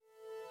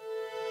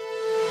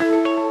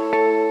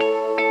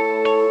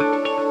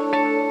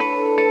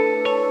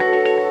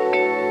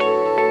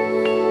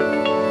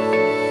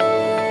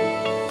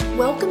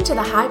to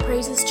the High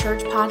Praises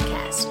Church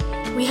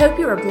podcast. We hope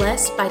you are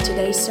blessed by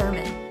today's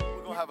sermon.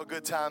 We're going to have a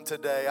good time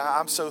today.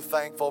 I'm so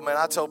thankful, man.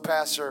 I told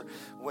Pastor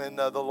when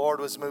the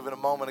Lord was moving a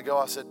moment ago,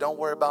 I said, don't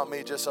worry about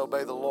me, just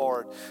obey the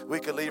Lord. We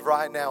could leave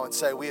right now and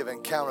say we have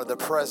encountered the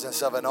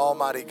presence of an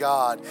almighty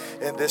God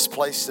in this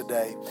place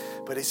today.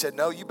 But he said,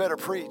 no, you better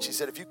preach. He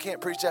said, if you can't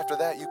preach after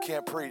that, you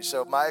can't preach.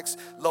 So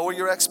lower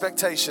your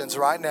expectations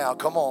right now.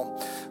 Come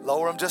on,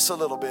 lower them just a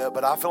little bit.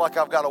 But I feel like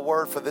I've got a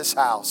word for this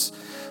house.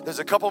 There's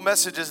a couple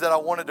messages that I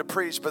wanted to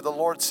preach, but the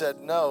Lord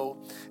said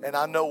no, and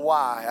I know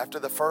why. After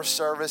the first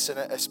service, and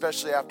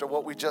especially after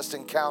what we just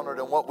encountered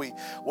and what we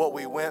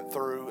went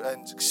through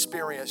and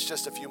experienced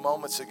just a few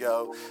moments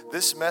ago,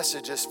 this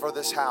message is for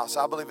this house.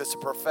 I believe it's a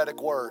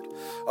prophetic word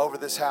over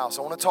this house.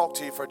 I want to talk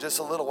to you for just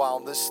a little while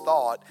on this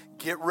thought.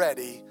 Get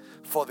ready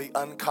for the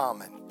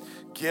uncommon.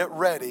 Get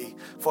ready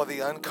for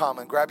the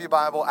uncommon. Grab your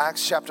Bible,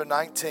 Acts chapter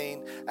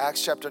 19.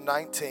 Acts chapter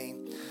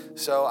 19.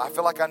 So I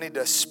feel like I need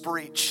to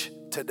spreach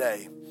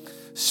today.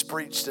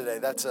 Spreach today.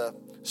 That's a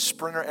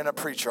sprinter and a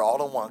preacher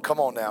all in one. Come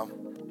on now.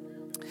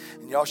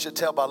 And y'all should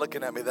tell by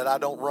looking at me that I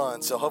don't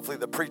run, so hopefully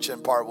the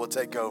preaching part will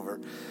take over.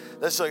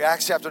 Let's look at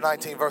Acts chapter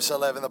 19, verse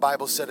 11. The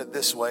Bible said it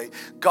this way.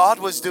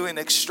 God was doing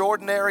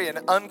extraordinary and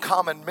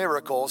uncommon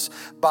miracles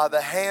by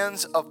the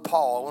hands of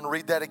Paul. I want to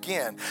read that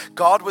again.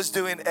 God was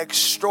doing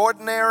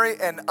extraordinary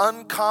and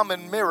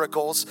uncommon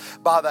miracles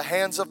by the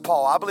hands of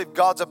Paul. I believe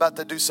God's about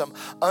to do some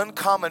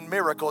uncommon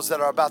miracles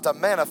that are about to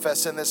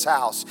manifest in this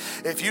house.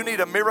 If you need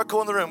a miracle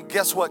in the room,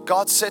 guess what?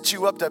 God set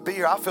you up to be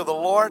here. I feel the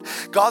Lord.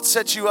 God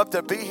set you up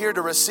to be here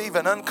to receive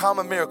an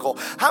uncommon miracle.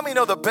 How many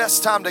know the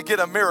best time to get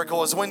a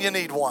miracle is when you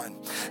need one?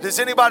 Does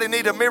anybody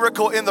need a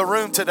miracle in the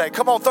room today?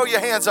 Come on, throw your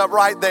hands up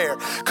right there.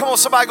 Come on,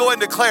 somebody go ahead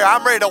and declare,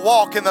 I'm ready to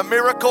walk in the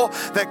miracle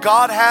that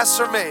God has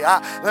for me.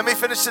 Let me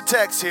finish the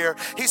text here.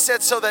 He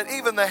said, so that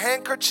even the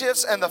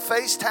handkerchiefs and the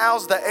face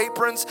towels, the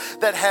aprons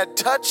that had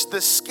touched the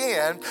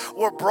skin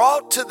were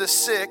brought to the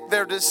sick,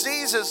 their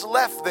diseases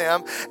left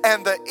them,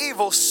 and the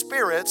evil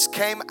spirits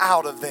came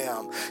out of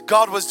them.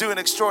 God was doing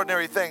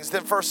extraordinary things.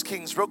 Then 1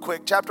 Kings, real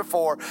quick, chapter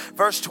 4,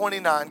 verse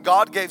 29.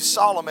 God gave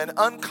Solomon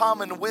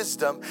uncommon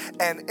wisdom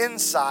and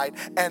insight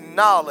and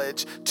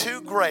knowledge too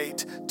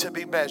great to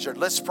be measured.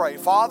 Let's pray.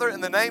 Father, in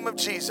the name of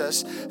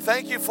Jesus,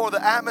 thank you for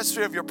the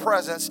atmosphere of your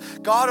presence.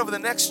 God, over the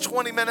next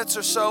 20 minutes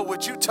or so,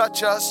 would you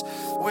touch us?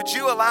 Would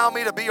you allow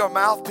me to be your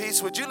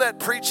mouthpiece? Would you let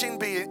preaching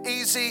be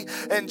easy,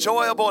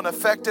 enjoyable, and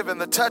effective, and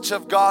the touch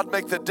of God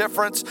make the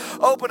difference?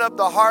 Open up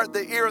the heart,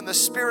 the ear, and the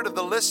spirit of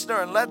the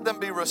listener, and let them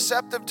be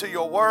receptive to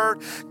your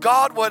word.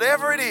 God,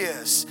 whatever it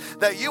is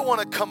that you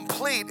want to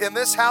complete in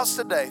this house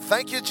today,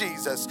 thank you,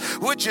 Jesus,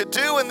 would you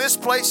do in this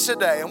place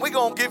today? And we're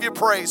going to give you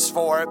praise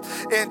for it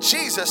in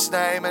Jesus'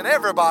 name. And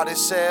everybody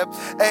said,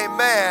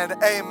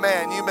 amen,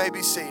 amen. You may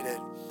be seated.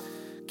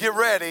 Get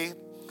ready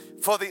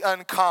for the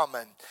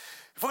uncommon.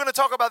 If we're going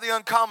to talk about the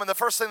uncommon, the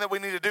first thing that we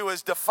need to do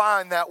is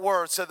define that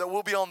word so that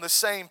we'll be on the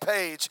same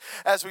page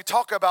as we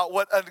talk about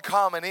what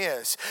uncommon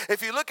is.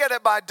 If you look at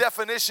it by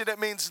definition, it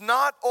means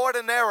not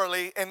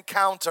ordinarily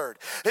encountered.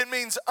 It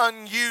means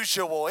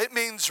unusual. It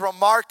means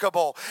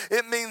remarkable.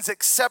 It means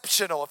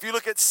exceptional. If you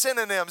look at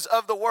synonyms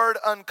of the word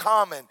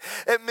uncommon,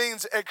 it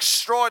means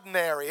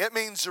extraordinary. It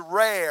means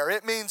rare.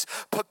 It means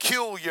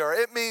peculiar.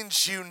 It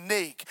means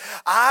unique.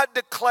 I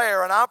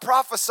declare and I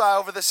prophesy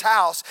over this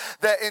house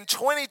that in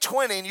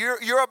 2020,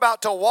 you're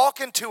about to walk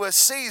into a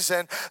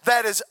season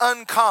that is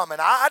uncommon.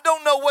 I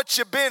don't know what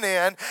you've been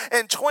in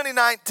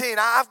 2019.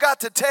 I've got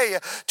to tell you,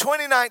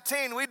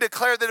 2019, we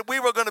declared that we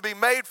were going to be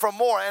made for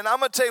more. And I'm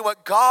going to tell you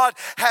what, God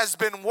has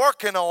been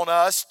working on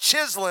us,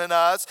 chiseling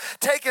us,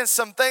 taking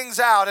some things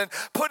out and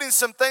putting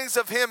some things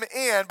of Him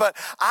in. But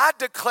I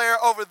declare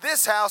over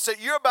this house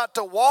that you're about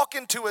to walk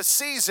into a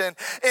season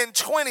in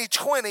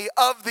 2020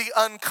 of the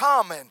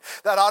uncommon.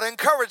 That ought to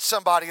encourage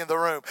somebody in the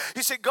room.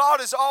 You see,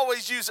 God has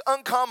always used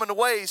uncommon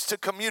ways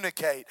to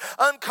communicate,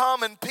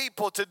 uncommon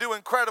people to do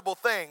incredible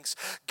things.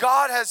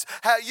 God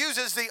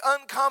uses the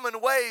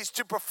uncommon ways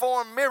to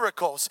perform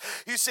miracles.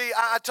 You see,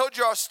 I told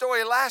you our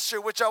story last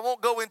year, which I won't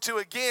go into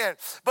again,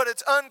 but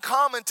it's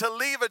uncommon to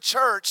leave a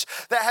church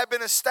that had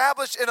been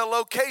established in a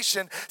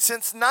location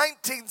since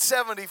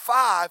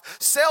 1975,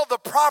 sell the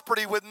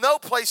property with no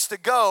place to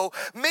go,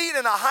 meet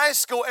in a high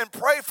school and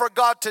pray for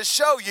God to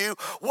show you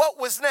what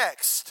was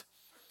next.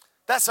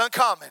 That's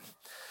uncommon.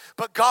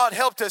 But God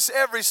helped us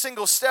every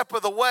single step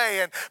of the way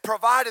and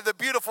provided the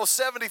beautiful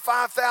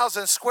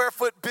 75,000 square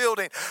foot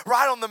building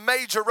right on the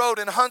major road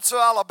in Huntsville,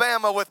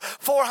 Alabama with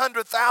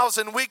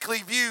 400,000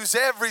 weekly views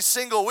every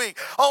single week.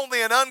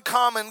 Only an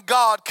uncommon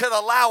God could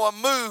allow a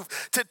move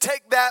to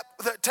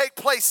take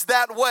place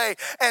that way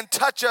and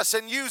touch us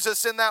and use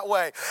us in that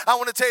way. I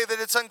want to tell you that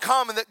it's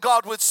uncommon that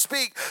God would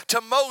speak to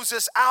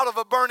Moses out of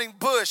a burning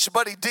bush,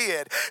 but He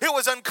did. It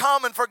was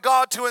uncommon for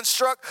God to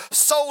instruct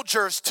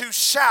soldiers to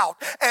shout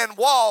and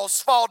walls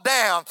walls fall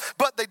down,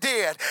 but they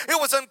did. It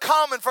was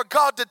uncommon for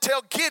God to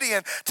tell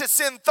Gideon to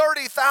send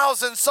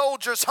 30,000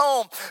 soldiers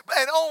home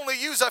and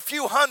only use a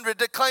few hundred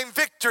to claim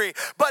victory,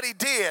 but he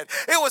did.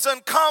 It was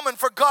uncommon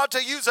for God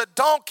to use a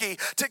donkey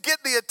to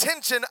get the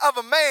attention of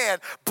a man,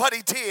 but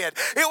he did.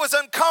 It was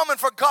uncommon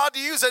for God to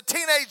use a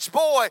teenage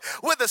boy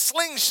with a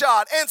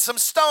slingshot and some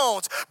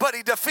stones, but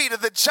he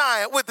defeated the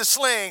giant with the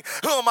sling.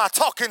 Who am I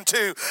talking to?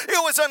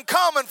 It was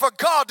uncommon for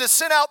God to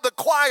send out the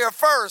choir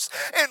first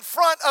in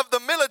front of the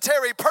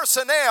military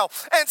personnel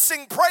and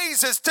sing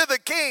praises to the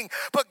king,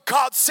 but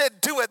God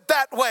said do it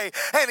that way,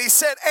 and he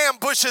set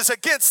ambushes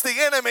against the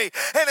enemy,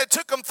 and it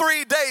took them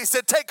 3 days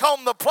to take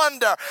home the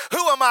plunder.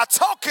 Who am I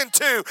talking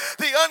to?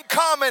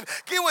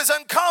 It was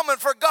uncommon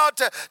for God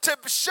to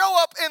show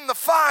up in the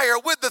fire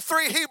with the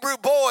 3 Hebrew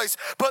boys,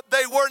 but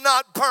they were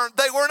not burnt,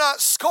 they were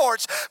not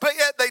scorched, but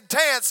yet they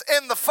danced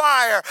in the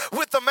fire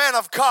with the man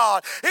of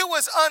God. It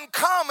was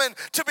uncommon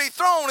to be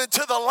thrown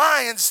into the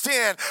lion's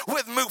den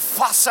with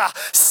Mufasa,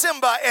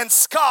 Simba, and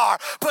Scar,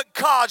 but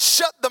God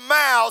shut the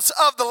mouths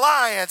of the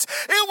lions.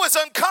 It was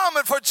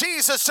uncommon for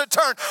Jesus to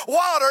turn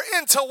water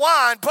into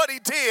wine, but he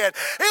did.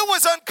 It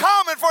was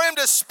uncommon for him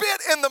to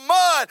spit in the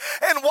mud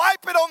and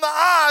wipe it on the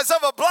eyes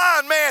of a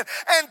blind man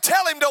and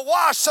tell him to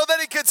wash so that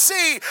he could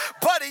see,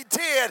 but he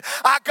did.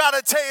 I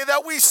gotta tell you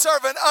that we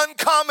serve an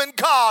uncommon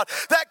God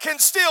that can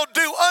still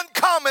do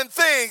uncommon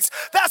things.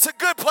 That's a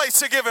good place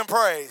to give him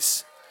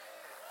praise.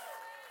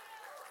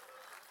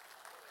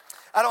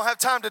 I don't have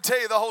time to tell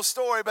you the whole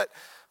story, but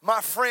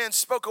my friend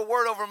spoke a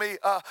word over me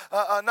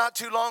not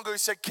too long ago. He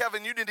said,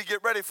 Kevin, you need to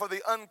get ready for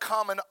the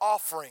uncommon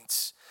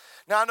offerings.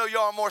 Now, I know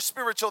y'all are more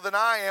spiritual than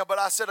I am, but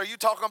I said, are you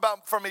talking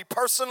about for me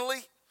personally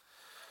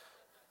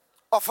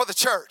or for the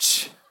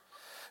church?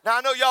 Now,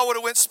 I know y'all would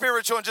have went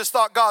spiritual and just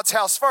thought God's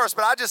house first,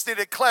 but I just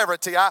needed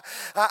clarity.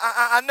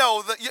 I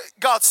know that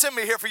God sent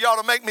me here for y'all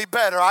to make me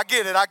better. I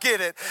get it.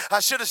 I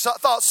should have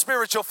thought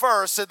spiritual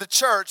first at the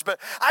church, but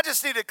I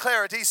just needed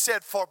clarity. He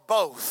said, for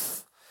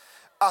both.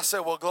 I said,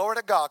 well, glory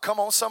to God. Come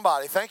on,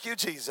 somebody. Thank you,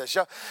 Jesus.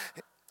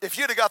 If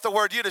you'd have got the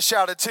word, you'd have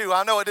shouted too.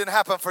 I know it didn't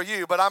happen for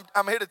you, but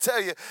I'm here to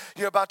tell you,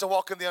 you're about to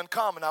walk in the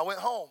uncommon. I went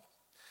home.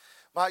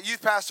 My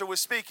youth pastor was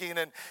speaking,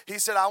 and he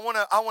said, I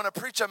want to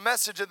preach a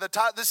message in the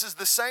title. This is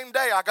the same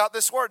day I got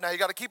this word. Now, you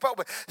got to keep up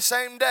with it.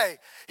 Same day.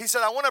 He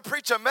said, I want to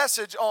preach a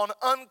message on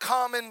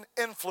uncommon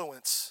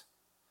influence.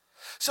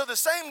 So the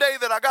same day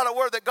that I got a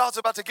word that God's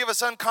about to give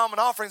us uncommon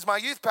offerings, my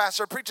youth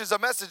pastor preaches a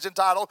message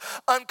entitled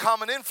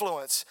Uncommon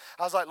Influence.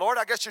 I was like, Lord,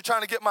 I guess you're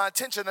trying to get my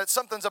attention that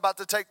something's about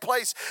to take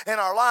place in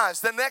our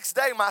lives. The next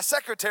day, my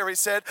secretary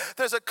said,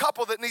 there's a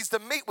couple that needs to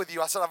meet with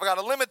you. I said, I've got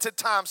a limited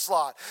time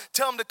slot.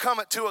 Tell them to come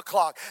at 2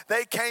 o'clock.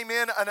 They came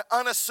in, an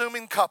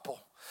unassuming couple.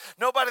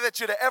 Nobody that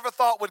you'd have ever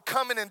thought would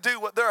come in and do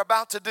what they're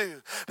about to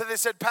do. But they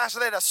said, Pastor,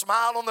 they had a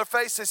smile on their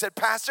face. They said,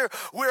 Pastor,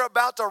 we're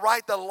about to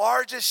write the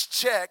largest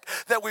check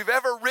that we've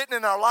ever written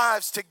in our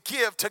lives to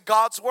give to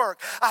God's work.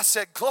 I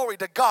said, glory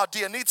to God. Do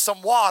you need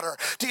some water?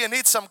 Do you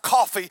need some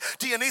coffee?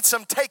 Do you need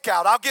some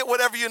takeout? I'll get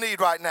whatever you need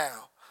right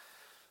now.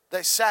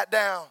 They sat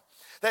down.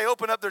 They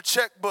opened up their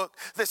checkbook.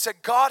 They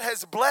said, God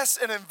has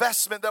blessed an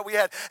investment that we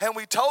had. And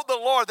we told the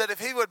Lord that if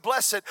he would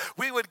bless it,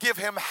 we would give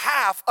him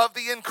half of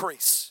the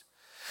increase.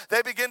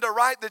 They began to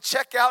write the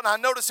check out, and I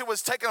noticed it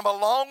was taking them a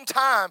long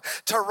time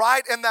to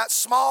write in that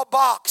small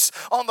box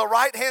on the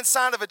right-hand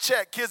side of a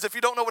check. Kids, if you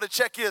don't know what a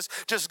check is,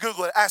 just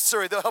Google it. Ask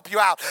Siri, they'll help you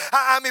out.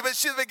 But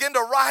she began to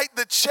write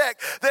the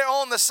check there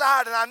on the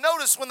side, and I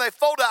noticed when they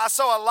folded, I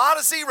saw a lot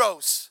of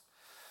zeros.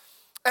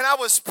 And I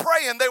was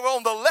praying they were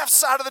on the left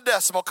side of the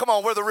decimal. Come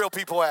on, where the real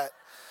people at?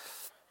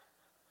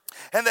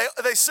 And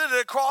they slid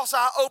it across.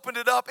 I opened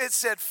it up. It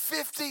said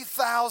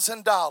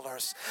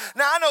 $50,000.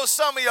 Now, I know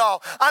some of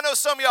y'all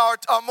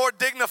are more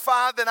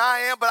dignified than I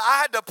am, but I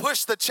had to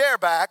push the chair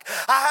back.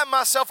 I had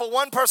myself a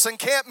one-person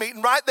camp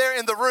meeting right there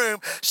in the room,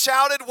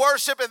 shouted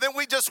worship, and then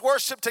we just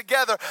worshiped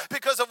together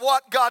because of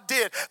what God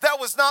did. That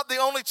was not the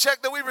only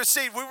check that we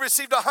received. We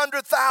received a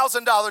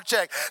 $100,000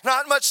 check.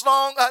 Not much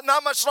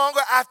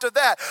longer after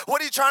that.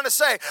 What are you trying to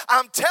say?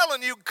 I'm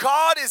telling you,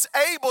 God is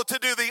able to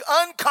do the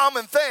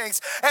uncommon things,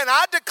 and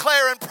I declare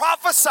and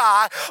prophesy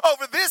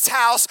over this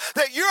house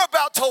that you're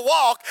about to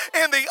walk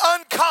in the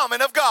uncommon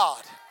of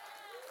God.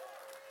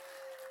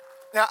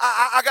 Now,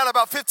 I got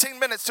about 15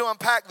 minutes to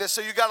unpack this,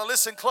 so you got to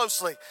listen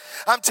closely.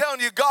 I'm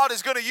telling you, God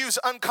is going to use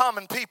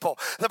uncommon people.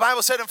 The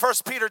Bible said in 1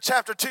 Peter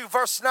chapter 2,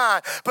 verse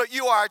 9, but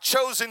you are a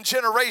chosen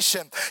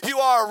generation. You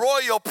are a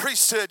royal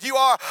priesthood. You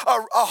are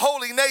a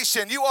holy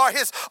nation. You are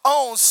his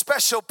own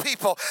special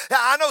people. Now,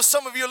 I know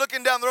some of you are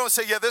looking down the road and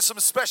say, yeah, there's some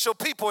special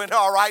people in here,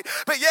 all right.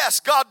 But yes,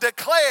 God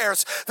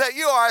declares that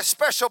you are a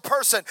special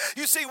person.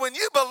 You see, when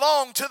you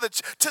belong to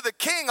the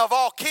King of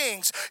all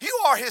kings, you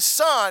are his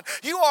son.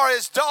 You are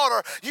his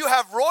daughter. You have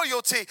have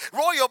royalty,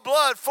 royal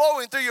blood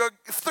flowing through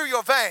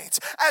your veins.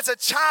 As a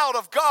child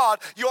of God,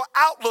 your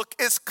outlook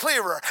is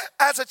clearer.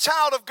 As a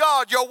child of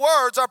God, your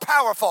words are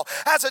powerful.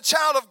 As a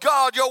child of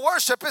God, your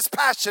worship is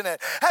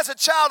passionate. As a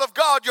child of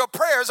God, your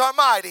prayers are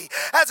mighty.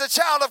 As a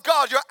child of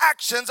God, your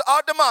actions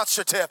are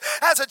demonstrative.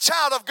 As a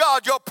child of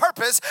God, your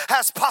purpose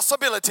has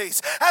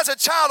possibilities. As a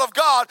child of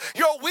God,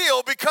 your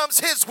will becomes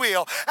His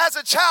will. As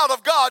a child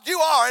of God, you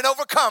are an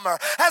overcomer.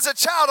 As a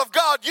child of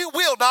God, you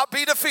will not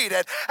be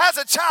defeated. As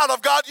a child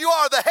of God, you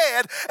are the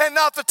head and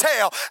not the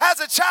tail. As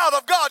a child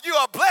of God, you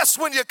are blessed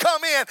when you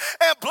come in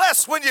and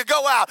blessed when you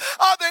go out.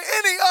 Are there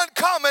any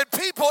uncommon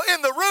people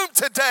in the room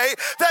today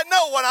that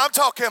know what I'm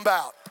talking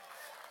about?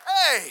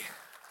 Hey.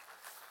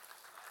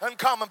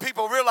 Uncommon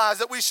people realize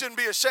that we shouldn't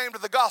be ashamed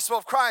of the gospel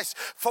of Christ,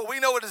 for we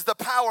know it is the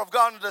power of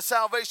God unto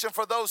salvation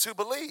for those who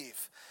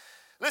believe.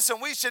 Listen,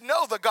 we should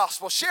know the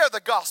gospel, share the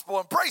gospel,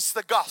 embrace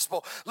the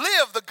gospel,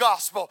 live the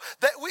gospel,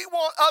 that we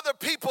want other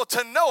people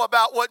to know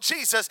about what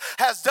Jesus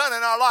has done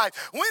in our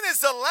life. When is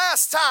the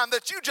last time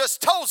that you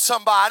just told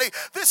somebody,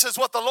 this is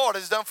what the Lord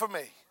has done for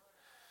me?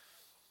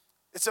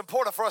 It's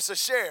important for us to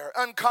share.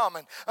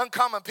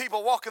 Uncommon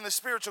people walk in the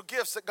spiritual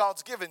gifts that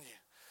God's given you.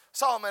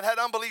 Solomon had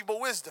unbelievable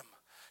wisdom.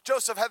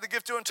 Joseph had the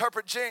gift to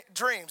interpret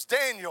dreams.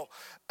 Daniel,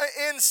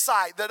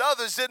 insight that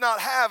others did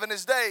not have in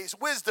his days,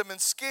 wisdom and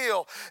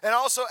skill, and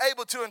also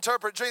able to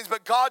interpret dreams.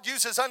 But God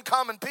uses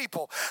uncommon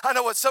people. I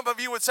know what some of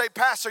you would say,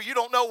 Pastor, you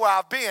don't know where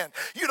I've been.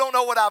 You don't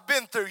know what I've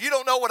been through. You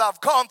don't know what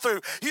I've gone through.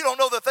 You don't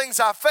know the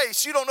things I've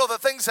faced. You don't know the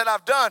things that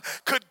I've done.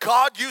 Could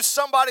God use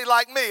somebody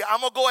like me?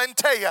 I'm going to go ahead and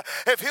tell you,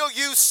 if He'll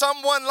use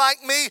someone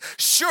like me,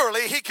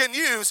 surely He can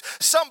use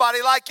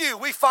somebody like you.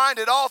 We find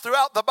it all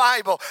throughout the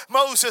Bible.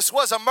 Moses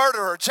was a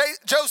murderer.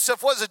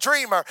 Joseph was a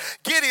dreamer.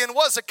 Gideon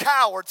was a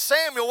coward.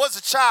 Samuel was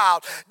a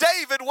child.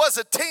 David was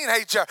a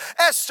teenager.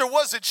 Esther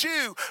was a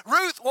Jew.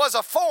 Ruth was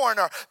a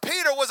foreigner.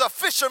 Peter was a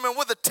fisherman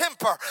with a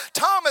temper.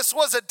 Thomas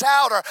was a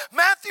doubter.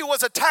 Matthew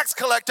was a tax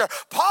collector.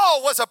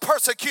 Paul was a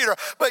persecutor.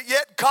 But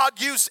yet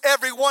God used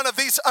every one of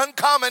these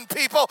uncommon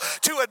people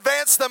to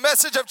advance the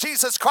message of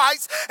Jesus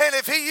Christ. And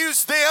if He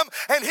used them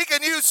and He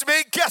can use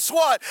me, guess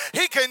what?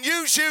 He can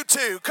use you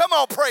too. Come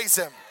on, praise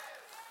Him.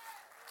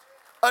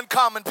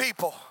 Uncommon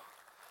people.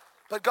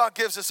 But God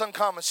gives us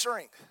uncommon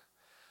strength.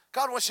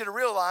 God wants you to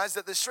realize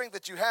that the strength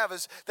that you have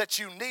that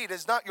you need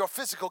is not your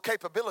physical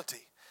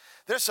capability.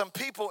 There's some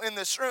people in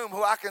this room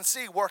who I can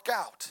see work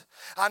out.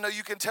 I know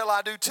you can tell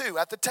I do too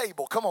at the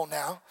table. Come on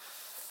now.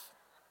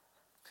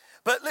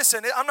 But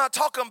listen, I'm not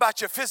talking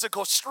about your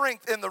physical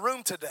strength in the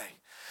room today.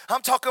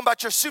 I'm talking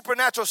about your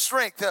supernatural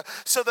strength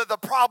so that the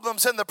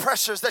problems and the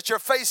pressures that you're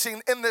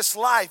facing in this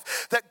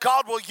life, that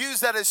God will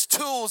use that as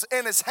tools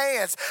in His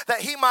hands,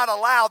 that He might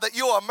allow that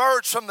you'll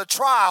emerge from the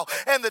trial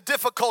and the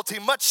difficulty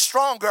much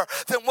stronger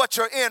than what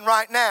you're in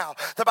right now.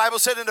 The Bible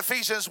said in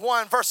Ephesians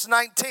 1 verse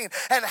 19,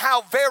 and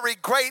how very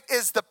great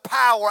is the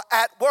power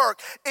at work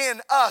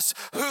in us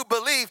who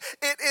believe.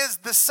 It is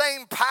the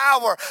same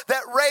power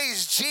that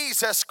raised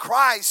Jesus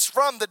Christ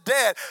from the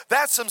dead.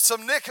 That's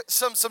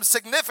some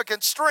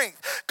significant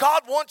strength.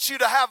 God wants you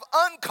to have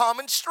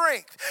uncommon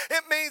strength.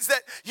 It means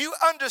that you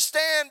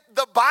understand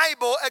the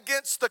Bible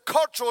against the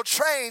cultural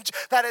change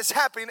that is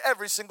happening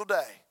every single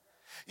day.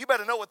 You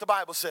better know what the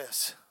Bible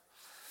says.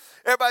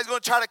 Everybody's going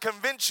to try to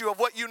convince you of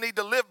what you need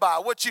to live by,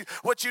 what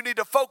you need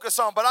to focus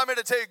on. But I'm here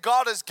to tell you,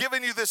 God has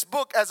given you this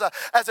book as a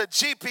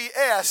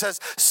GPS, as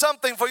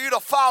something for you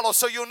to follow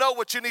so you'll know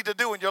what you need to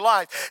do in your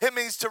life. It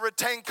means to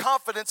retain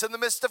confidence in the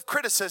midst of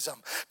criticism.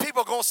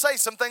 People are going to say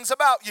some things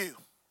about you.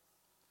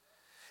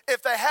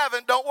 If they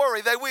haven't, don't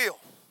worry, they will.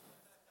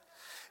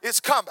 It's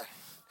coming.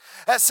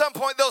 At some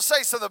point they'll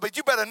say something, but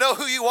you better know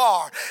who you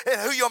are and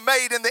who you're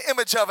made in the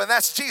image of, and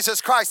that's Jesus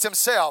Christ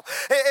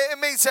Himself. It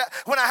means that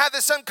when I have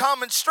this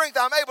uncommon strength,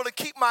 I'm able to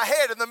keep my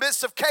head in the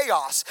midst of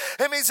chaos.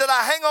 It means that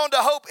I hang on to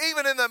hope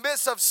even in the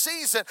midst of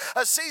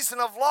a season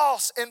of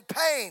loss and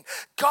pain.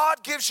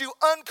 God gives you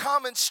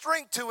uncommon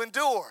strength to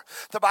endure.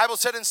 The Bible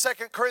said in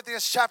 2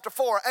 Corinthians chapter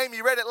 4,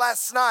 Amy read it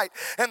last night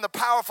in the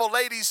powerful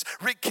ladies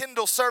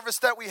rekindle service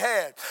that we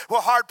had.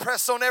 We're hard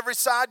pressed on every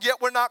side,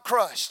 yet we're not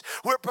crushed.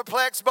 We're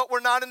perplexed, but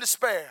we're not in despair.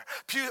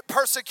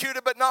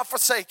 Persecuted but not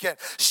forsaken,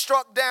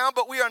 struck down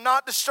but we are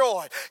not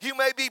destroyed. You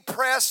may be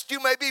pressed,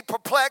 you may be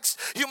perplexed,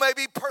 you may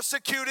be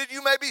persecuted,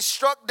 you may be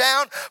struck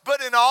down,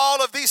 but in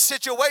all of these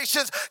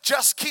situations,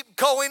 just keep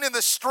going in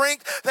the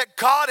strength that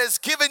God has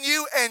given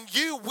you and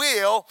you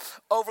will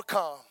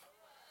overcome.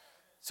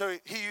 So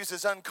He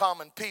uses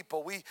uncommon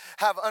people. We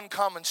have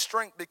uncommon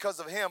strength because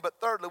of Him, but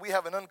thirdly, we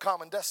have an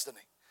uncommon destiny.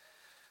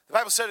 The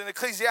Bible said in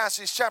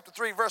Ecclesiastes chapter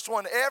 3 verse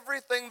 1,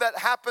 everything that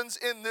happens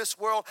in this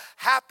world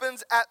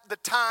happens at the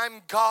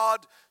time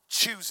God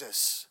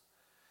chooses.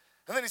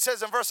 And then He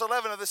says in verse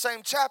 11 of the same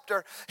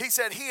chapter, He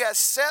said He has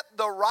set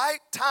the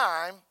right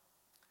time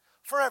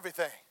for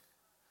everything.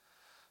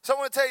 So I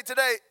want to tell you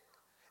today,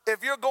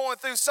 if you're going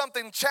through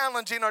something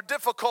challenging or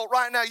difficult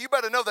right now, you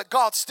better know that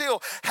God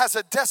still has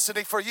a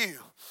destiny for you.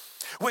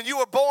 When you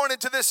were born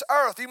into this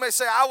earth, you may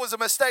say, I was a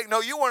mistake.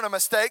 No, you weren't a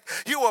mistake.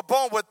 You were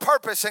born with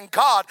purpose, and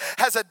God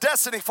has a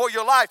destiny for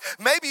your life.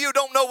 Maybe you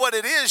don't know what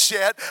it is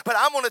yet, but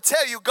I'm going to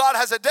tell you, God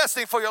has a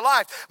destiny for your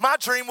life. My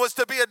dream was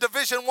to be a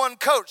Division I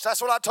coach.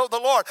 That's what I told the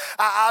Lord.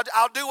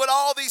 I'll do what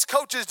all these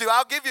coaches do.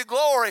 I'll give you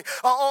glory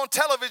on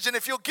television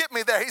if you'll get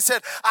me there. He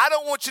said, I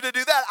don't want you to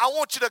do that. I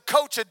want you to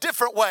coach a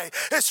different way.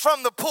 It's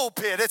from the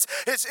pulpit.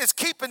 It's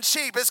keeping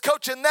sheep. It's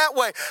coaching that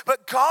way.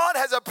 But God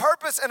has a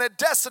purpose and a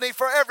destiny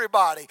for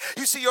everybody.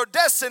 You see, your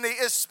destiny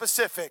is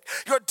specific.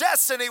 Your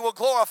destiny will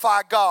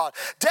glorify God.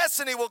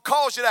 Destiny will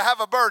cause you to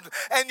have a burden.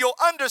 And you'll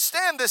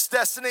understand this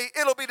destiny.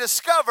 It'll be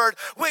discovered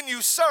when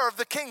you serve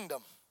the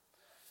kingdom.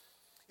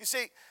 You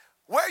see,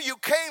 where you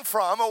came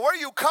from or where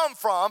you come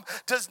from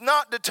does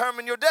not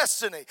determine your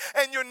destiny.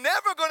 And you're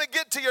never going to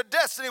get to your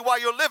destiny while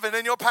you're living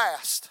in your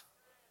past.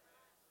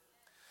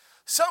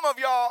 Some of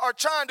y'all are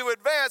trying to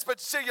advance, but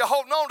see, you're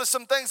holding on to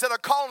some things that are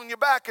calling you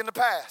back in the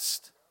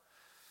past.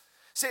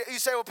 See, you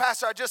say, well,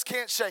 Pastor, I just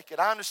can't shake it.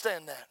 I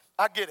understand that.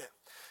 I get it.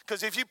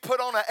 Because if you put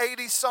on an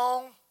 80s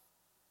song,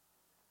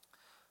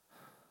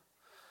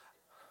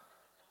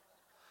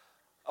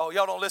 oh,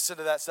 y'all don't listen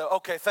to that stuff.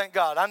 Okay, thank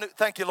God.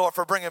 Thank you, Lord,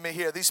 for bringing me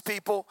here. These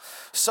people,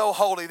 so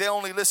holy, they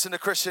only listen to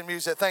Christian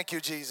music. Thank you,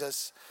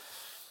 Jesus.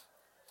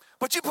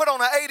 But you put on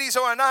an 80s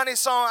or a 90s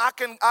song,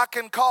 I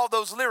can call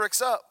those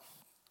lyrics up.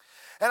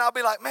 And I'll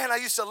be like, man, I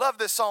used to love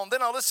this song.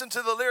 Then I'll listen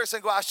to the lyrics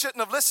and go, I shouldn't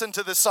have listened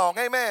to this song.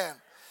 Amen.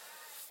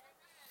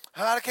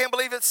 I can't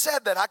believe it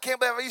said that. I can't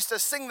believe I used to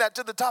sing that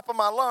to the top of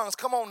my lungs.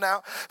 Come on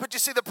now. But you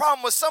see, the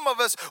problem with some of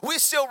us, we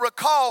still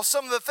recall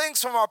some of the things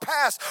from our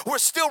past. We're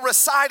still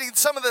reciting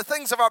some of the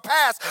things of our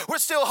past. We're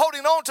still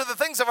holding on to the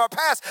things of our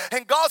past.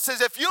 And God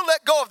says, if you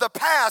let go of the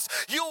past,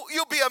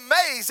 you'll be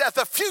amazed at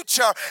the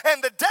future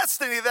and the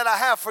destiny that I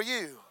have for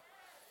you.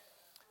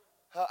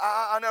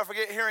 I'll never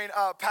forget hearing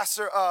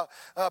Pastor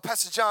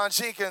John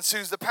Jenkins,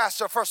 who's the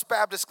pastor of First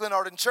Baptist Glen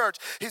Arden Church.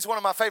 He's one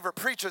of my favorite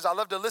preachers. I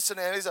love to listen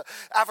to him. He's an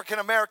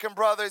African-American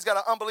brother. He's got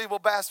an unbelievable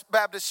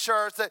Baptist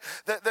church.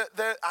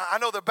 I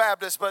know they're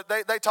Baptists, but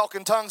they talk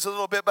in tongues a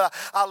little bit, but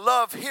I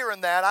love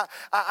hearing that.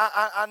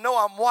 I know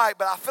I'm white,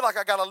 but I feel like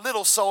I got a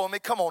little soul in me.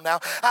 Come on now.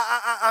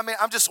 I mean,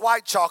 I'm just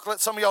white chocolate.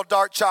 Some of y'all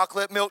dark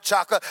chocolate, milk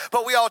chocolate,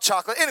 but we all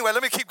chocolate. Anyway,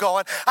 let me keep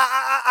going.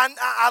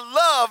 I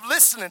love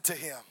listening to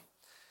him.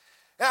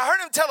 And I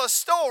heard him tell a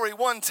story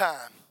one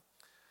time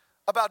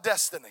about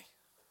destiny.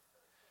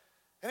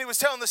 And he was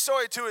telling the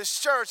story to his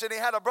church, and he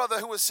had a brother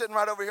who was sitting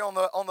right over here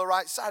on the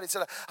right side. He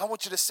said, I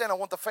want you to stand. I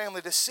want the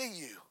family to see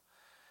you.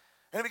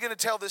 And he began to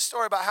tell this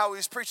story about how he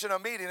was preaching a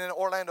meeting in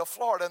Orlando,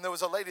 Florida, and there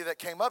was a lady that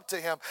came up to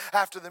him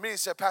after the meeting and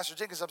said, Pastor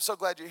Jenkins, I'm so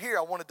glad you're here.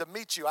 I wanted to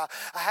meet you. I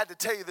had to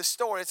tell you this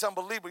story. It's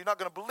unbelievable. You're not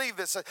going to believe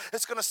this.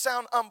 It's going to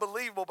sound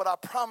unbelievable, but I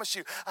promise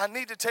you, I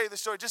need to tell you the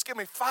story. Just give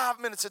me 5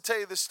 minutes to tell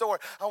you this story.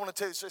 I want to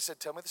tell you the story. He said,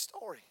 tell me the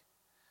story.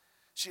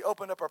 She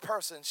opened up her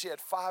purse, and she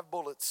had 5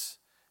 bullets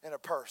in her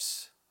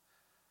purse.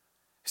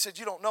 He said,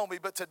 you don't know me,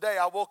 but today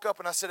I woke up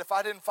and I said, if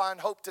I didn't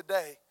find hope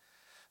today,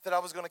 that I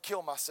was going to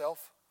kill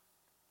myself.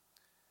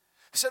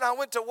 He said, I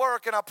went to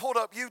work and I pulled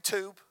up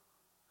YouTube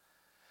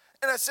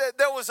and I said,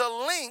 there was a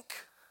link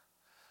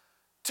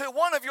to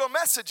one of your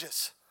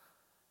messages.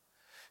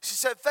 She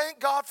said, thank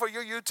God for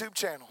your YouTube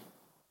channel.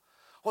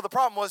 Well, the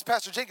problem was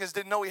Pastor Jenkins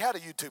didn't know he had a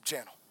YouTube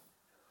channel.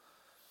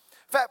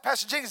 In fact,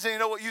 Pastor Jenkins didn't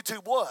know what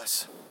YouTube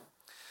was.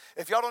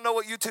 If y'all don't know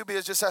what YouTube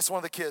is, just ask one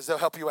of the kids. They'll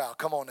help you out.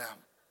 Come on now.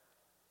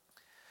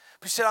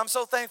 He said, I'm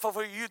so thankful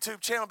for your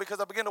YouTube channel because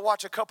I began to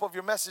watch a couple of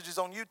your messages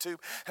on YouTube,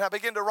 and I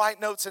began to write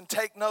notes and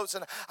take notes,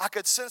 and I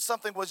could sense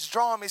something was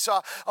drawing me. So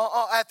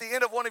at the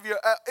end of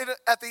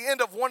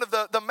one of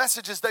the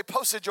messages, they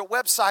posted your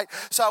website.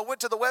 So I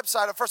went to the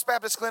website of First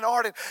Baptist Glen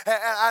Arden, and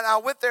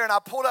I went there and I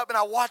pulled up and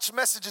I watched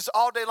messages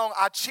all day long.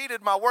 I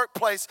cheated my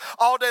workplace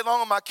all day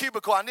long in my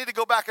cubicle. I need to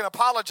go back and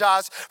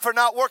apologize for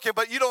not working,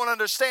 but you don't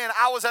understand.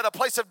 I was at a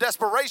place of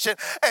desperation,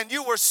 and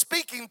you were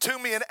speaking to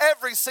me in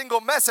every single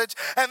message.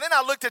 And then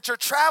I looked at your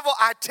travel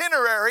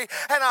itinerary,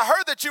 and I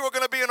heard that you were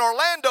going to be in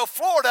Orlando,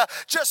 Florida,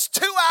 just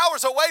 2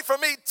 hours away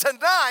from me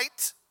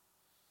tonight.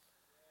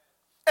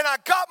 And I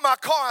got my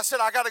car. I said,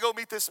 I got to go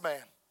meet this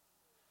man.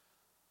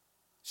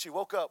 She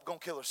woke up, going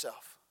to kill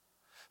herself.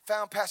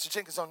 Found Pastor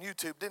Jenkins on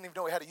YouTube. Didn't even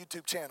know he had a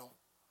YouTube channel.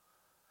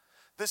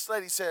 This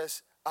lady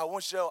says, I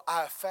want you to know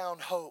I have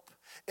found hope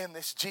in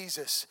this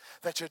Jesus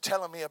that you're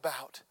telling me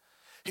about.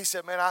 He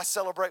said, man, I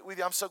celebrate with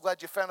you. I'm so glad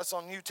you found us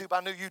on YouTube.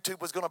 I knew YouTube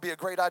was going to be a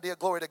great idea.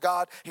 Glory to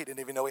God. He didn't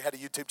even know he had a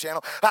YouTube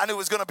channel. I knew it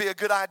was going to be a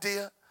good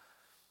idea.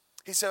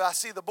 He said, I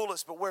see the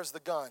bullets, but where's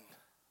the gun?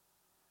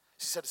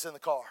 She said, it's in the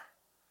car.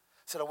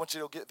 I said, I want you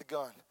to go get the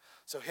gun.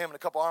 So him and a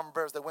couple armor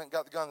bearers, they went and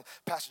got the gun.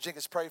 Pastor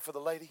Jenkins prayed for the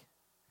lady.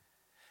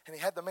 And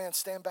he had the man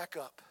stand back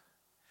up.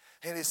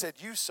 And he said,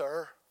 you,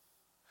 sir,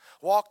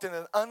 walked in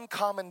an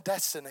uncommon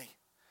destiny.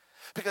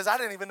 Because I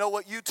didn't even know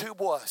what YouTube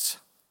was.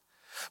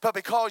 But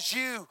because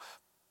you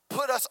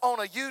put us on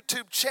a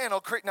YouTube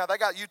channel. Now, they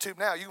got YouTube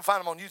now. You can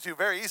find them on YouTube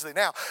very easily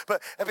now.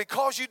 But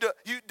because you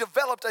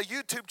developed a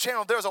YouTube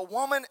channel, there's a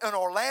woman in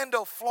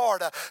Orlando,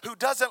 Florida, who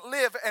doesn't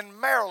live in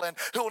Maryland,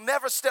 who will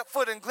never step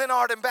foot in Glen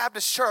Arden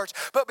Baptist Church.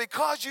 But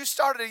because you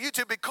started a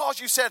YouTube, because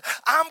you said,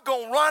 I'm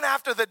going to run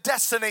after the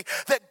destiny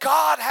that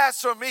God has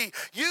for me,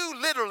 you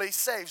literally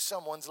saved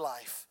someone's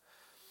life.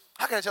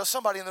 I got to tell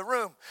somebody in the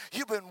room,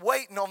 you've been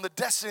waiting on the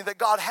destiny that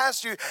God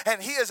has for you,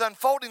 and He is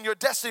unfolding your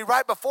destiny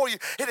right before you.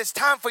 It is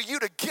time for you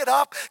to get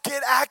up,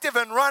 get active,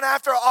 and run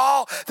after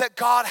all that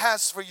God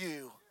has for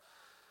you.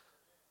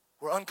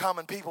 We're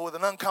uncommon people with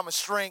an uncommon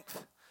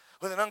strength,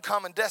 with an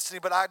uncommon destiny,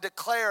 but I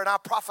declare and I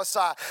prophesy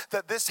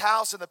that this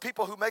house and the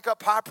people who make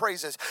up High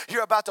Praises,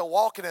 you're about to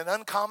walk in an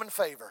uncommon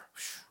favor.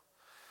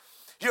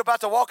 You're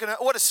about to walk in,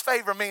 what does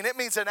favor mean? It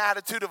means an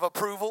attitude of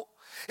approval.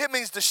 It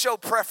means to show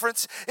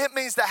preference. It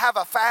means to have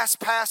a fast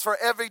pass for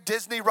every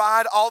Disney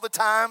ride all the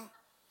time.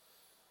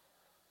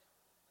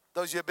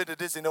 Those of you who have been to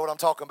Disney know what I'm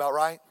talking about,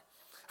 right?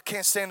 I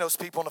can't stand those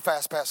people on the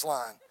fast pass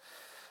line.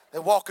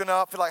 They're walking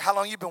up, feel like, how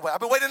long you been waiting?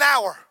 I've been waiting an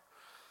hour.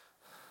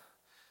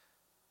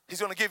 He's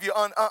going to give you,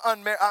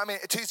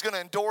 He's going to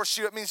endorse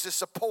you. It means to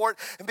support.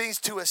 It means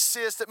to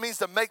assist. It means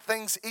to make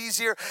things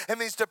easier. It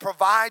means to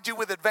provide you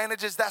with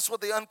advantages. That's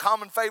what the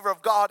uncommon favor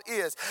of God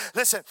is.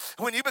 Listen,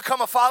 when you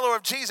become a follower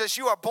of Jesus,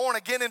 you are born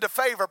again into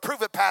favor.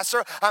 Prove it,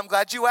 Pastor. I'm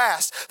glad you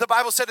asked. The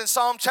Bible said in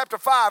Psalm chapter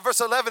 5,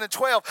 verse 11 and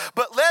 12,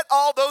 but let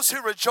all those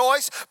who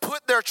rejoice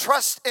put their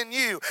trust in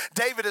you.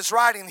 David is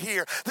writing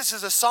here. This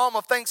is a psalm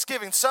of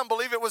thanksgiving. Some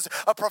believe it was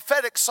a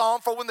prophetic psalm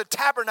for when the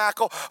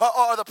tabernacle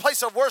or the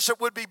place of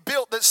worship would be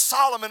built that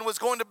Solomon was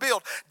going to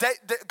build.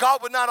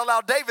 God would not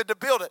allow David to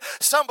build it.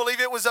 Some believe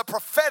it was a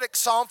prophetic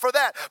psalm for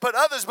that, but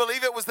others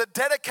believe it was the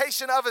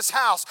dedication of his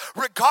house.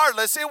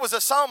 Regardless, it was a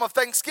psalm of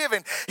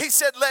thanksgiving. He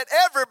said, let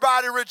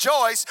everybody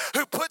rejoice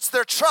who puts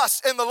their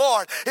trust in the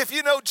Lord. If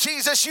you know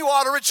Jesus, you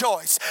ought to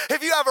rejoice.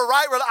 If you have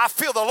I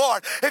feel the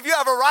Lord. If you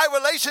have a right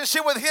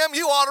relationship with Him,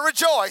 you ought to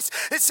rejoice.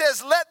 It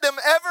says, let them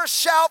ever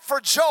shout for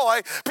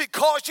joy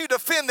because you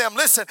defend them.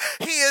 Listen,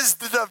 He is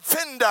the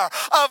defender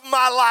of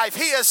my life.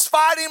 He is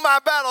fighting my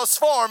battles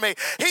for me.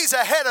 He's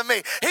ahead of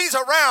me. He's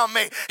around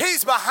me.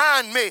 He's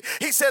behind me.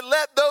 He said,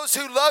 let those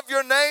who love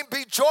your name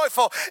be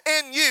joyful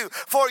in you.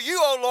 For you,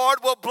 O Lord,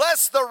 will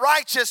bless the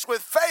righteous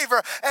with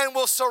favor and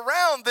will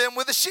surround them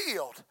with a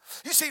shield.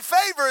 You see,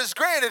 favor is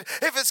granted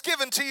if it's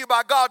given to you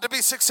by God to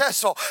be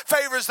successful.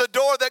 Favor is the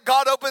door that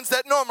God opens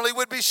that normally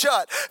would be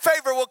shut.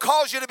 Favor will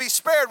cause you to be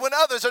spared when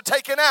others are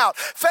taken out.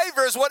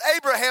 Favor is what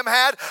Abraham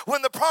had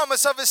when the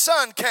promise of his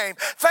son came.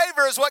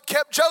 Favor is what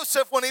kept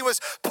Joseph when he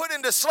was put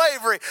into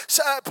slavery,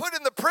 put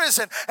in the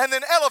prison, and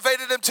then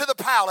elevated him to the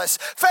palace.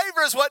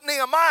 Favor is what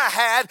Nehemiah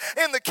had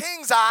in the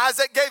king's eyes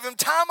that gave him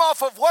time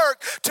off of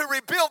work to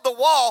rebuild the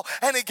wall,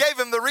 and he gave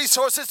him the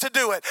resources to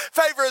do it.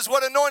 Favor is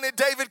what anointed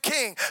David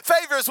king.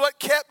 Favor is what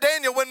kept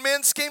Daniel when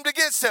men schemed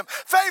against him.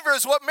 Favor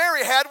is what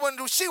Mary had when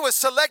she was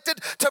selected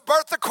to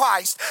birth the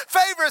Christ.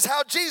 Favor is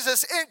how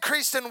Jesus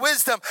increased in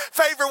wisdom.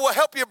 Favor will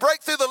help you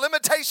break through the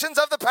limitations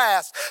of the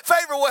past.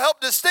 Favor will help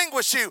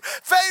distinguish you.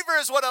 Favor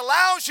is what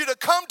allows you to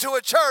come to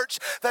a church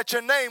that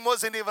your name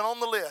wasn't even on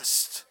the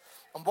list.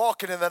 I'm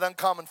walking in that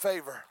uncommon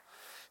favor.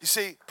 You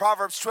see,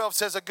 Proverbs 12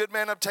 says a good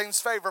man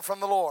obtains favor from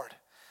the Lord.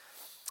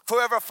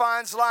 Whoever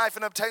finds life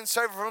and obtains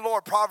favor from the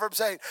Lord, Proverbs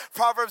 8.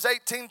 Proverbs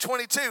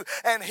 18:22,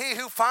 and he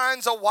who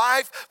finds a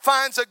wife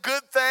finds a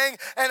good thing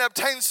and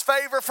obtains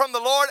favor from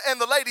the Lord.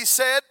 And the lady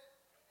said,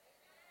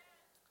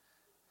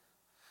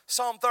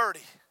 Psalm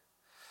 30,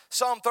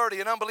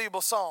 an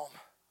unbelievable psalm.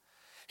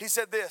 He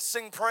said this,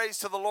 sing praise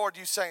to the Lord,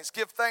 you saints.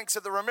 Give thanks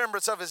at the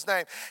remembrance of His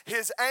name.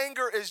 His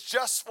anger is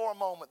just for a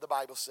moment, the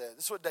Bible said.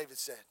 This is what David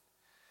said.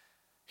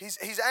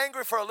 He's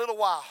angry for a little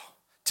while,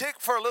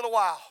 ticked for a little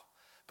while.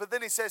 But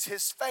then he says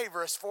his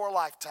favor is for a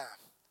lifetime.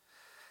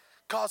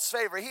 God's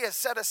favor, He has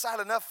set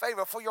aside enough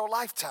favor for your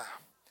lifetime.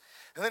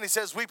 And then he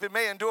says, weeping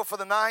may endure for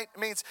the night. It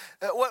means,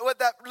 what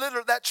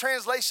that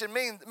translation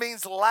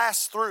means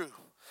last through.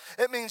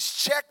 It means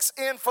checks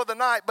in for the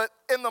night, but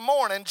in the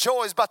morning,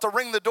 joy is about to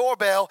ring the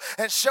doorbell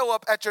and show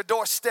up at your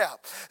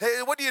doorstep.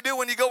 What do you do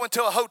when you go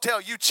into a hotel?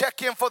 You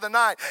check in for the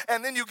night,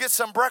 and then you get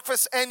some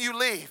breakfast and you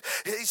leave.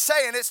 He's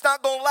saying it's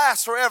not going to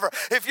last forever.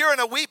 If you're in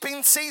a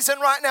weeping season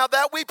right now,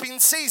 that weeping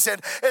season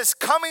is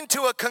coming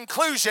to a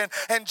conclusion,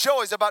 and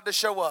joy is about to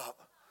show up.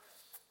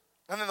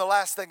 And then the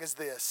last thing is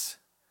this.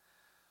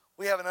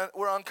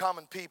 We're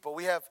uncommon people.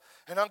 We have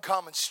an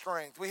uncommon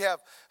strength. We have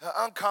an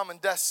uncommon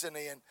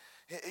destiny, and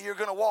you're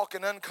going to walk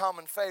in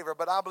uncommon favor,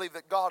 but I believe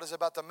that God is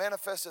about to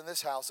manifest in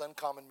this house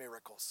uncommon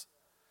miracles.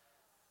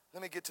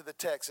 Let me get to the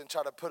text and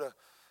try to put a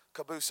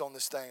caboose on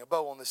this thing, a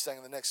bow on this thing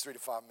in the next 3 to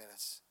 5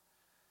 minutes.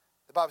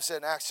 The Bible said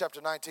in Acts chapter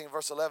 19,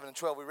 verse 11 and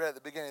 12, we read at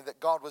the beginning that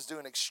God was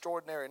doing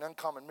extraordinary and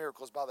uncommon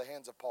miracles by the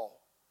hands of Paul.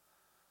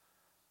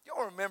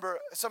 Y'all remember,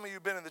 some of you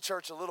have been in the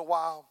church a little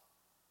while.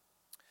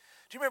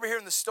 Do you remember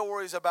hearing the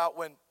stories about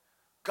when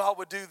God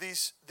would do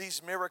these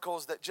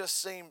miracles that just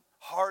seem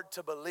hard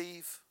to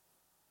believe?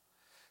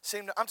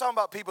 I'm talking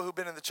about people who've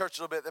been in the church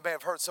a little bit that may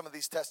have heard some of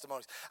these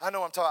testimonies. I know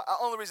what I'm talking about.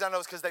 The only reason I know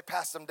is because they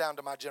passed them down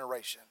to my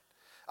generation.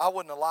 I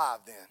wasn't alive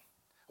then.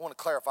 I want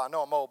to clarify. I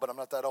know I'm old, but I'm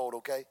not that old,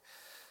 okay?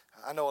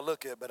 I know I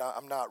look it, but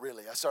I'm not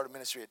really. I started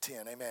ministry at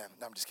 10, amen.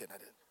 No, I'm just kidding, I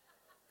didn't.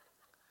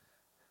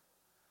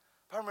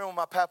 I remember when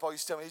my papa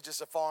used to tell me he's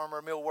just a farmer,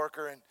 a mill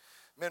worker in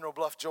Mineral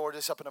Bluff, Georgia.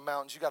 It's up in the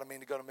mountains. You got to mean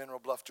to go to Mineral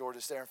Bluff, Georgia.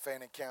 It's there in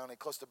Fannin County,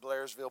 close to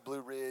Blairsville,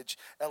 Blue Ridge,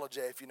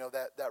 LJ, if you know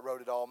that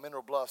road at all.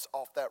 Mineral Bluff's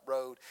off that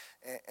road,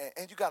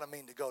 and you got to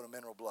mean to go to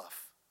Mineral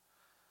Bluff.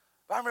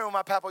 But I remember when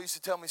my papa used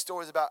to tell me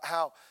stories about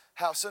how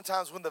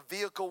sometimes when the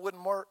vehicle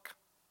wouldn't work,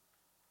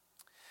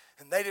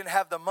 and they didn't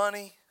have the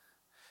money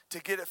to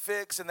get it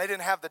fixed, and they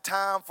didn't have the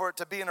time for it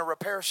to be in a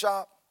repair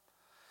shop.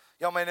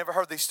 Y'all may have never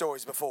heard these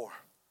stories before.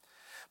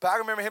 But I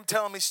remember him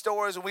telling me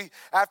stories, and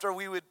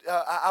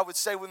I would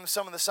stay with him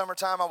some in the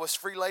summertime. I was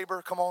free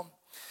labor, come on.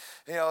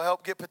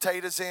 Help get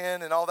potatoes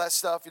in and all that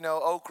stuff,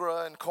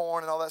 okra and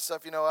corn and all that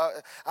stuff.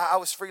 I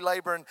was free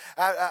labor, and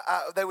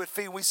they would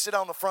feed. We'd sit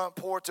on the front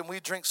porch, and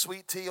we'd drink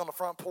sweet tea on the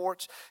front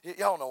porch.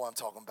 Y'all know what I'm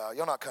talking about.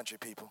 Y'all not country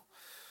people.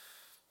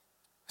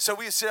 So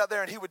we'd sit out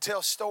there, and he would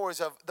tell stories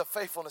of the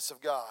faithfulness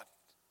of God.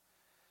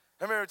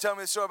 I remember telling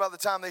me a story about the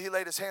time that he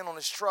laid his hand on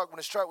his truck. When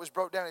his truck was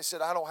broke down, he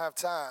said, I don't have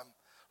time,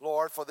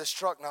 Lord, for this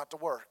truck not to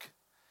work.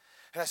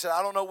 And I said,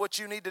 I don't know what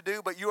you need to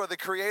do, but you are the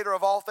creator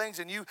of all things,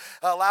 and you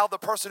allow the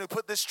person who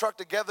put this truck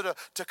together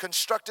to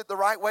construct it the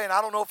right way. And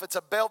I don't know if it's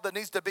a belt that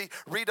needs to be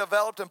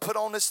redeveloped and put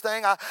on this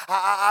thing.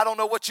 I don't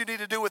know what you need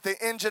to do with the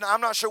engine.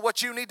 I'm not sure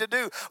what you need to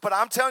do. But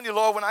I'm telling you,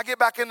 Lord, when I get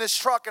back in this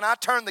truck and I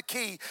turn the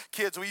key,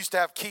 kids, we used to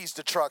have keys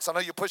to trucks. I know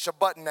you push a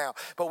button now,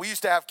 but we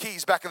used to have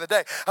keys back in the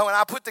day. And when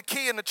I put the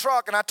key in the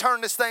truck and I turn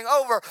this thing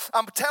over,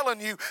 I'm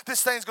telling you,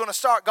 this thing's going to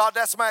start. God,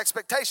 that's my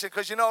expectation,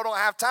 because I don't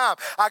have time.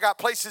 I got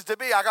places to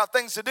be. I got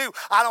things to do.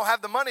 I don't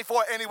have the money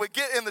for it. And he would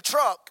get in the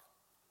truck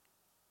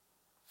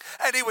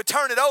and he would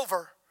turn it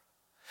over,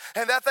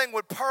 and that thing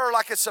would purr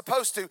like it's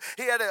supposed to.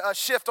 He had a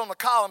shift on the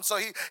column, so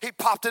he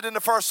popped it in the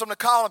first from the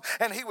column,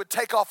 and he would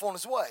take off on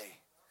his way.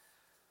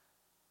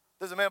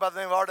 There's a man by the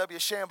name of R.W.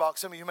 Shambach.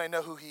 Some of you may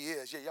know who he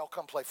is. Yeah, y'all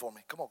come play for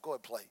me. Come on, go ahead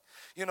and play.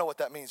 You know what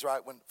that means,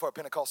 right? For a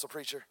Pentecostal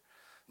preacher?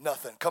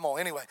 Nothing. Come on,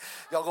 anyway.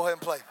 Y'all go ahead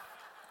and play.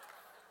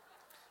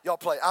 Y'all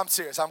play. I'm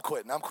serious. I'm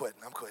quitting.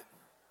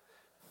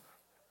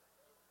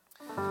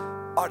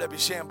 R.W.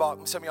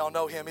 Shambach, some of y'all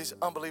know him. He's an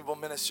unbelievable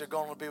minister,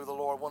 going to be with the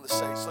Lord, one of the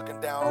saints,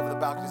 looking down over the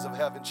balconies of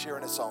heaven,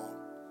 cheering us on.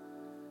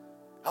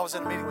 I was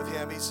in a meeting with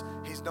him. He's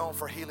known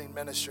for healing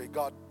ministry,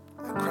 God,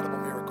 incredible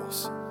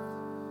miracles.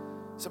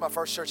 It's in my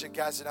first church in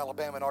Gadsden,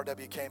 Alabama, and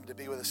R.W. came to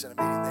be with us in a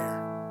meeting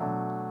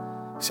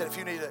there. He said, if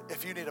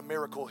you need a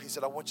miracle, he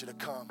said, I want you to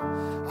come.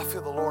 I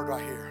feel the Lord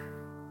right here.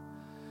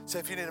 He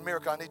said, if you need a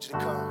miracle, I need you to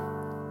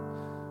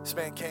come. This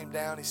man came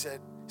down. He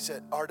said,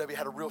 R.W.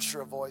 had a real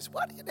sure voice.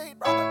 What do you need,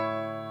 brother?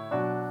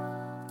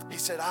 He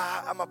said,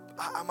 I'm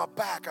a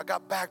back. I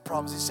got back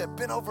problems. He said,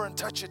 bend over and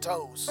touch your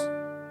toes.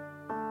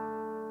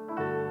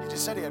 He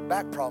just said he had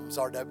back problems,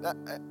 R.W.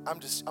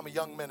 I'm a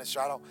young minister.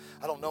 I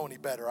don't know any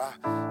better. I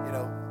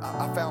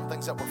found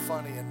things that were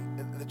funny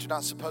and that you're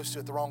not supposed to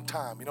at the wrong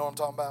time. You know what I'm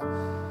talking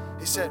about?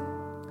 He said,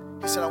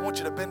 I want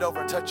you to bend over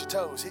and touch your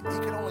toes. He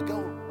could only go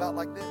about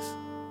like this.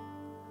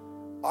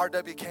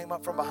 R.W. came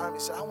up from behind me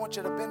and said, I want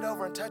you to bend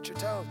over and touch your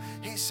toes.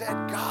 He said,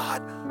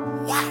 God,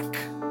 whack.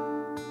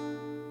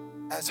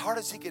 As hard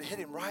as he could hit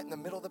him right in the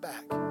middle of the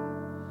back.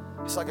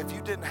 It's like if you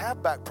didn't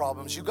have back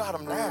problems, you got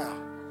them now.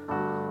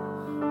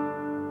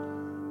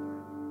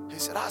 He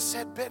said, I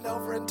said, bend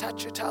over and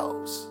touch your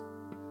toes.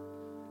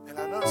 And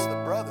I noticed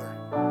the brother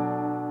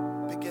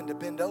began to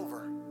bend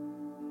over,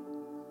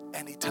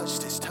 and he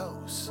touched his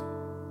toes.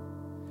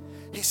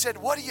 He said,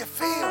 what do you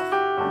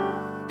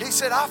feel? He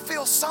said, I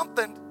feel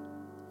something.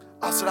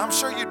 I said, I'm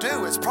sure you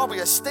do. It's probably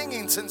a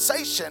stinging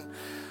sensation.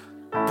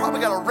 Probably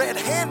got a red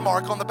hand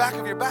mark on the back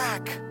of your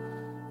back.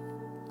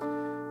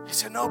 He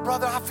said, no,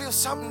 brother, I feel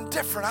something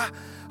different.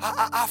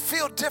 I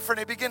feel different.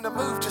 He began to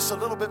move just a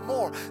little bit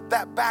more.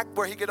 That back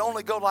where he could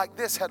only go like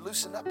this had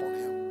loosened up on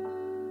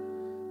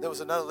him. There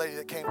was another lady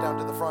that came down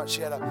to the front.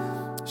 She had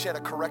a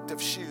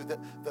corrective shoe.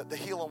 The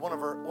heel on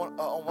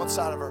on one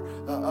side of her,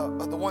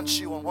 the one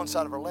shoe on one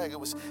side of her leg,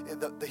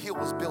 the heel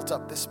was built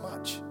up this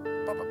much,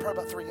 probably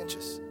about 3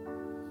 inches.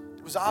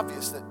 It was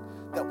obvious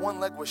that one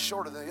leg was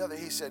shorter than the other.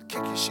 He said,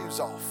 kick your shoes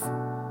off.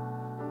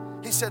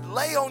 He said,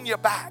 lay on your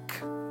back.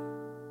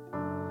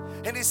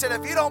 And he said,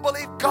 if you don't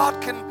believe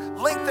God can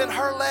lengthen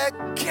her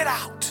leg, get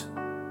out.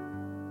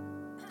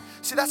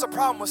 See, that's a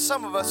problem with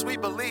some of us. We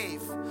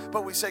believe,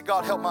 but we say,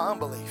 God, help my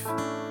unbelief.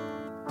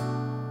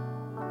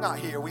 Not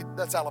here.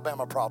 That's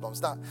Alabama problems,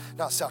 not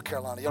South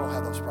Carolina. You don't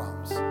have those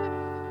problems.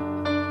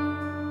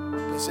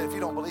 But he said, if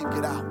you don't believe,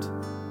 get out.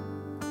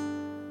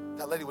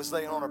 That lady was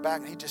laying on her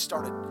back, and he just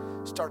started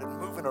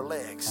moving her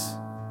legs.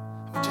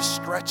 I mean, just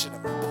stretching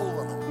them and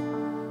pulling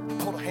them. He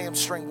pulled a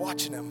hamstring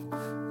watching them.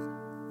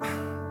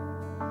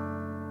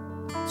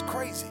 It's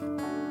crazy.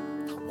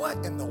 What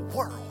in the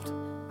world?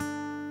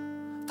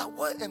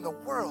 What in the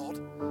world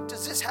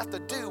does this have to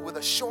do with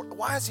a short?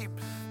 Why is he?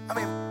 I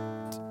mean,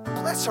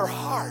 bless her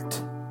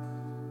heart.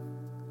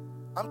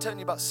 I'm telling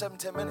you, about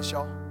 7-10 minutes,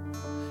 y'all.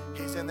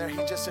 He's in there.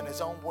 He's just in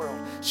his own world,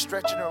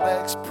 stretching her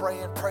legs,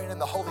 praying in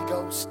the Holy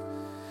Ghost,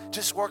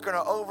 just working her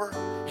over.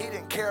 He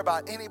didn't care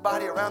about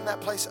anybody around that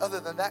place other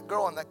than that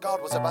girl, and that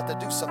God was about to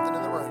do something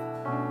in the room.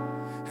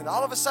 And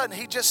all of a sudden,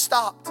 he just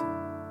stopped,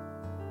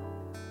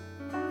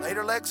 laid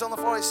her legs on the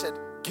floor. He said,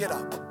 "Get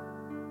up."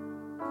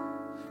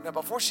 Now,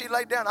 before she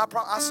laid down, I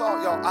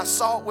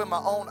saw it with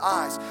my own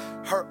eyes.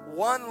 Her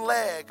one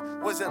leg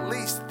was at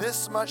least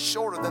this much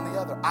shorter than the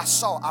other.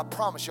 I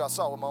promise you, I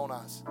saw it with my own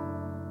eyes.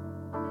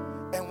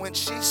 And when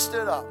she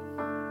stood up,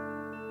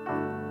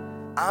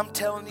 I'm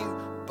telling you,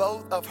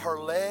 both of her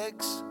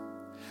legs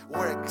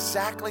were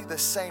exactly the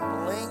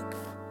same length.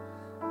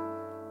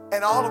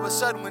 And all of a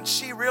sudden, when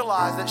she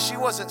realized that she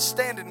wasn't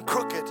standing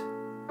crooked,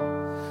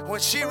 when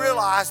she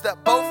realized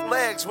that both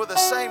legs were the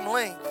same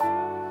length,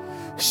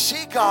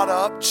 she got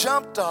up,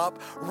 jumped up,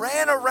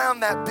 ran around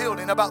that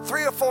building. About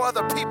 3 or 4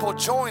 other people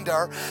joined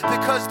her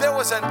because there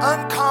was an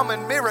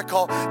uncommon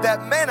miracle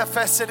that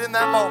manifested in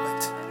that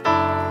moment.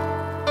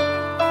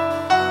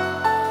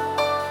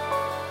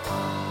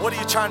 What are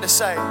you trying to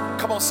say?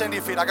 Come on, stand to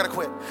your feet. I got to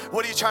quit.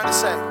 What are you trying to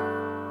say?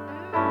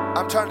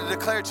 I'm trying to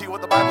declare to you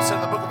what the Bible said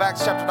in the book of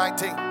Acts chapter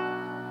 19.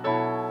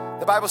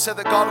 The Bible said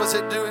that God was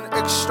doing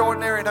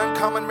extraordinary and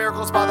uncommon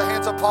miracles by the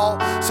hands of Paul,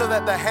 so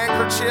that the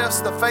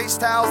handkerchiefs, the face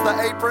towels,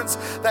 the aprons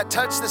that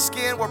touched the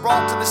skin were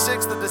brought to the sick,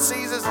 the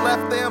diseases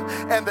left them,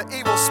 and the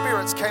evil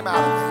spirits came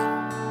out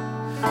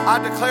of them. I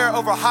declare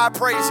over High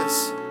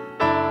Praises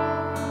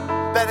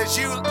that as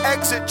you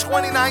exit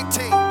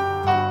 2019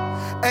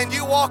 and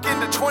you walk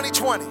into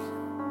 2020,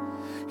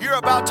 you're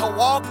about to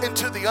walk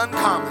into the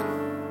uncommon.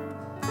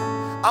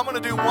 I'm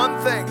going to do one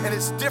thing, and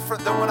it's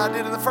different than what I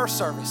did in the first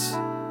service.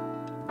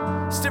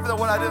 It's different than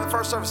what I did in the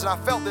first service, and I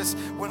felt this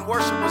when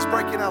worship was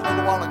breaking out a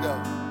little while ago.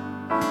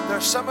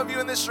 There's some of you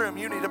in this room,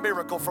 you need a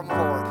miracle from the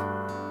Lord.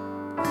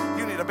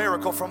 You need a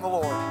miracle from the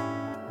Lord.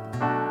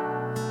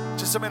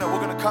 Just a minute,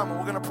 we're going to come and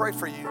we're going to pray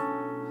for you.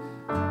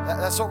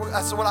 That's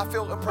what I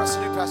feel impressed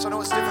to do, Pastor. I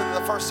know it's different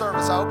than the first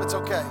service. I hope it's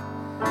okay.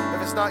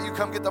 If it's not, you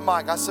come get the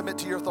mic. I submit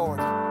to your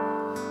authority.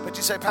 But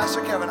you say,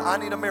 "Pastor Kevin, I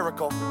need a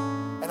miracle,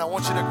 and I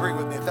want you to agree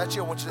with me." If that's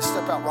you, I want you to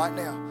step out right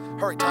now.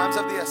 Hurry, time's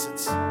of the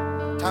essence.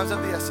 Time's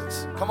of the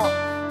essence. Come on.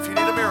 If you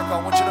need a miracle,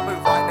 I want you to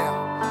move right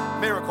now.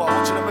 Miracle, I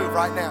want you to move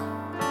right now.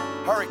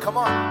 Hurry, come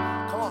on.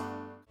 Come on.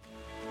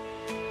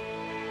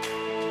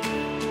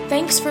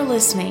 Thanks for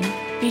listening.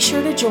 Be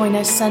sure to join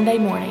us Sunday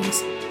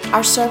mornings.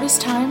 Our service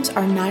times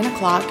are 9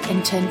 o'clock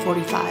and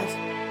 10:45.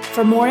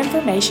 For more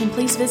information,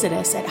 please visit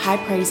us at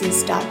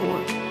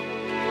highpraises.org.